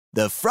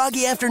The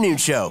Froggy Afternoon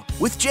Show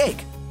with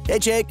Jake. Hey,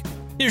 Jake.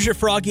 Here's your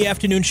Froggy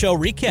Afternoon Show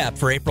recap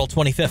for April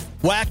 25th.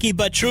 Wacky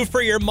but true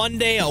for your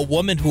Monday. A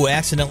woman who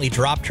accidentally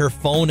dropped her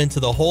phone into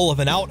the hole of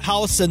an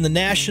outhouse in the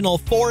National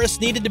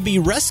Forest needed to be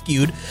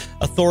rescued.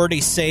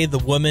 Authorities say the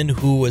woman,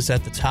 who was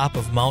at the top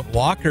of Mount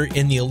Walker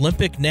in the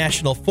Olympic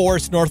National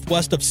Forest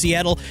northwest of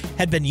Seattle,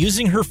 had been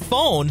using her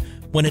phone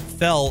when it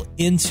fell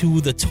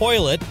into the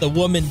toilet. The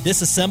woman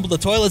disassembled the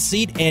toilet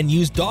seat and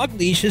used dog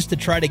leashes to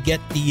try to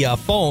get the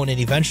phone, and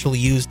eventually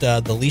used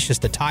the leashes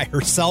to tie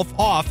herself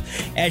off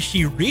as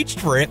she reached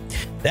for it.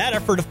 That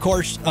effort, of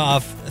course,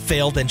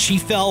 failed, and she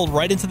fell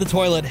right into the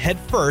toilet head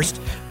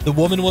first. The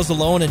woman was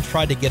alone and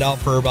tried to get out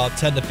for about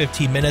 10 to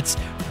 15 minutes.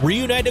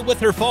 Reunited with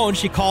her phone,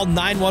 she called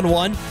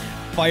 911.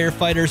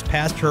 Firefighters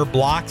passed her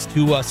blocks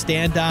to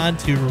stand on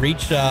to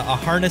reach a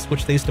harness,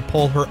 which they used to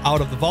pull her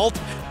out of the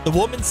vault. The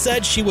woman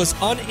said she was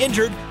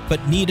uninjured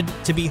but needed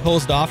to be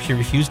hosed off. She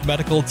refused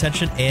medical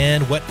attention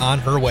and went on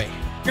her way.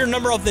 Your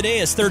number of the day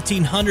is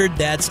 1,300.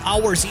 That's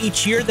hours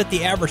each year that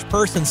the average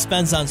person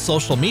spends on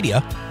social media.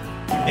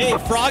 Hey,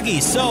 Froggy,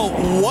 so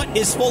what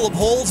is full of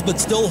holes but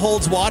still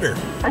holds water?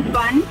 A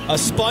sponge. A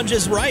sponge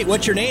is right.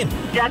 What's your name?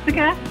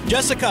 Jessica.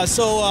 Jessica,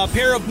 so a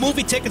pair of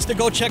movie tickets to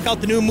go check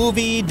out the new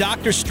movie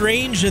Doctor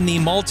Strange and the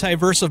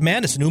Multiverse of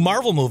Madness, a new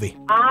Marvel movie.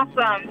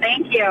 Awesome.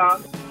 Thank you.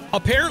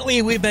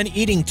 Apparently, we've been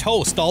eating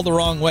toast all the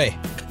wrong way.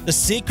 The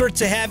secret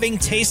to having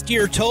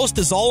tastier toast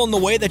is all in the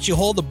way that you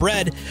hold the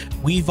bread.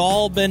 We've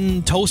all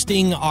been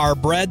toasting our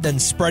bread, then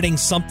spreading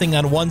something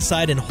on one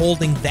side and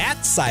holding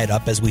that side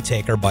up as we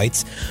take our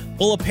bites.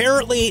 Well,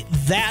 apparently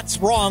that's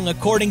wrong.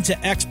 According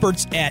to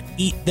experts at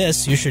Eat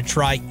This, you should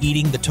try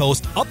eating the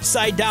toast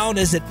upside down,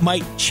 as it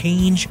might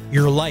change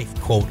your life,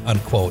 quote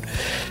unquote.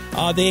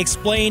 They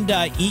explained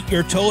eat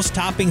your toast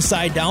topping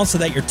side down so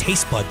that your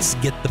taste buds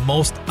get the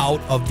most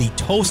out of the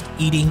toast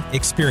eating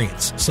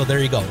experience. So there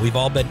you go. We've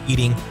all been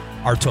eating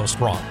our toast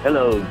wrong.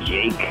 Hello,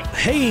 Jake.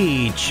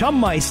 Hey,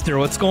 Chummeister,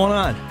 what's going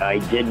on? I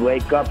did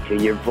wake up to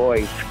your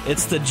voice.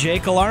 It's the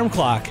Jake alarm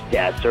clock.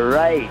 That's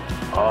right.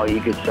 Oh,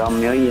 you could sell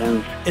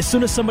millions. As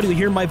soon as somebody would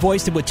hear my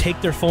voice, they would take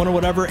their phone or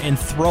whatever and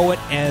throw it,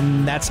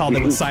 and that's how they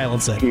would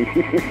silence it.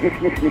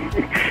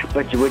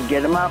 But you would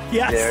get them up?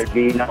 Yes. There'd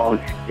be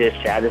no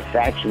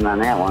dissatisfaction on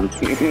that one.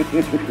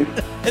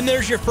 And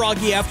there's your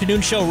Froggy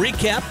Afternoon Show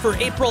recap for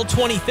April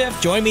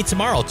 25th. Join me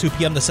tomorrow, 2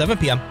 p.m. to 7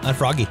 p.m. on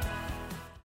Froggy.